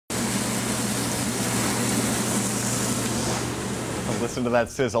Listen to that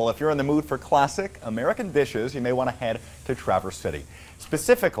sizzle. If you're in the mood for classic American dishes, you may want to head to Traverse City.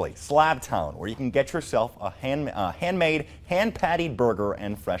 Specifically, Slabtown, where you can get yourself a handmade, hand-pattied burger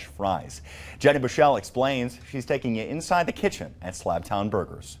and fresh fries. Jenny Bushell explains she's taking you inside the kitchen at Slabtown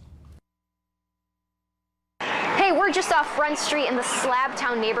Burgers. Hey, we're just off Front Street in the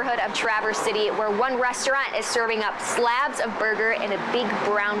Slabtown neighborhood of Traverse City, where one restaurant is serving up slabs of burger in a big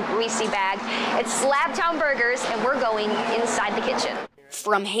brown greasy bag. It's Slabtown Burgers, and we're going inside the kitchen.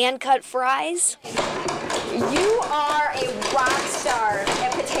 From hand-cut fries, you are a rock star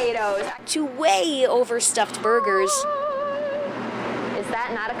at potatoes, to way overstuffed burgers. Is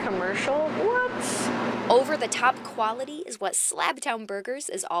that not a commercial? What? Over-the-top quality is what Slabtown Burgers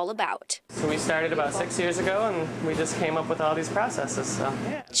is all about. So we started about 6 years ago, and we just came up with all these processes. So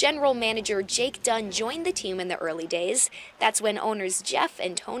yeah. General Manager Jake Dunn joined the team in the early days. That's when owners Jeff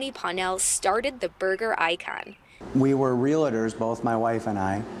and Tony Pawnell started the burger icon. We were realtors, both my wife and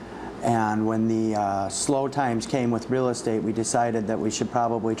I, and when the slow times came with real estate, we decided that we should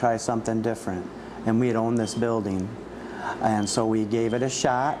probably try something different. And we had owned this building, and so we gave it a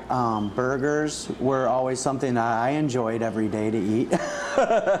shot. Burgers were always something that I enjoyed every day to eat.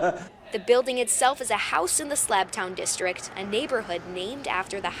 The building itself is a house in the Slabtown district, a neighborhood named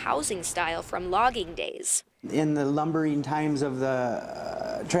after the housing style from logging days. In the lumbering times of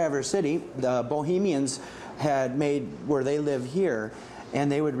the Traverse City, the Bohemians had made where they live here,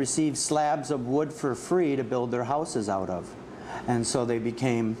 and they would receive slabs of wood for free to build their houses out of. And so they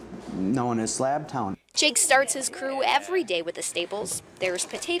became known as Slabtown. Jake starts his crew every day with the staples. There's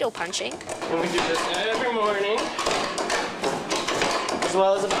potato punching. And we do this every morning, as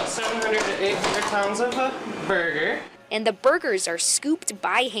well as about 700 to 800 pounds of a burger. And the burgers are scooped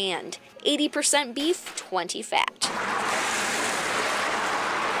by hand. 80% beef, 20 fat.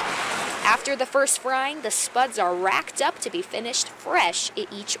 After the first frying, the spuds are racked up to be finished fresh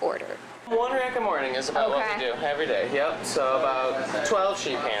at each order. One rack a morning is about what we do every day. Yep, so about 12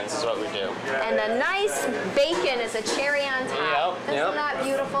 sheet pans is what we do. And the nice bacon is a cherry on top. Yep, Isn't that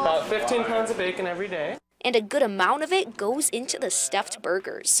beautiful? About 15 pounds of bacon every day. And a good amount of it goes into the stuffed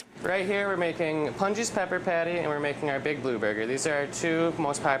burgers. Right here we're making Punji's pepper patty, and we're making our Big Blue burger. These are our two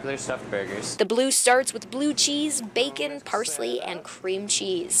most popular stuffed burgers. The blue starts with blue cheese, bacon, parsley, and cream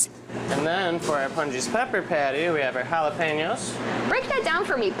cheese. And then for our Punji's pepper patty, we have our jalapenos. Break that down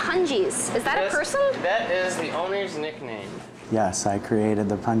for me, Punji's. Is that a person? That is the owner's nickname. Yes, I created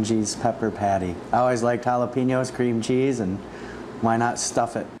the Punji's pepper patty. I always liked jalapenos, cream cheese, and why not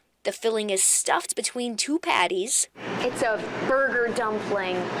stuff it? The filling is stuffed between two patties. It's a burger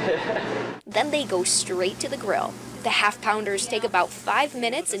dumpling. Then they go straight to the grill. The half-pounders take about 5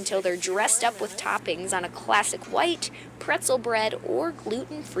 minutes until they're dressed up with toppings on a classic white, pretzel bread, or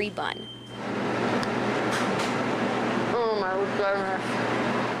gluten-free bun. Oh my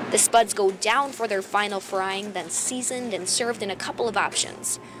goodness. The spuds go down for their final frying, then seasoned and served in a couple of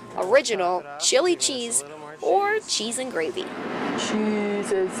options: original, chili cheese, or cheese and gravy.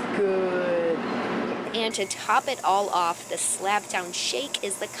 Cheese is good. And to top it all off, the Slabtown shake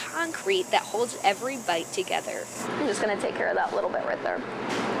is the concrete that holds every bite together. I'm just gonna take care of that little bit right there.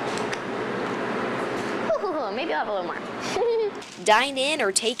 Ooh, maybe I'll have a little more. Dine in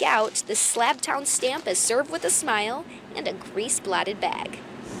or take out, the Slabtown stamp is served with a smile and a grease-blotted bag.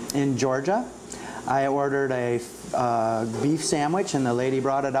 In Georgia, I ordered a beef sandwich, and the lady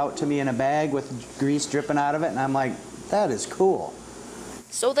brought it out to me in a bag with grease dripping out of it, and I'm like, that is cool.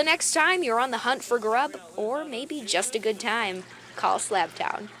 So the next time you're on the hunt for grub, or maybe just a good time, call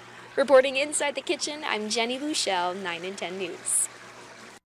Slabtown. Reporting inside the kitchen, I'm Jenny Bushell, 9 and 10 News.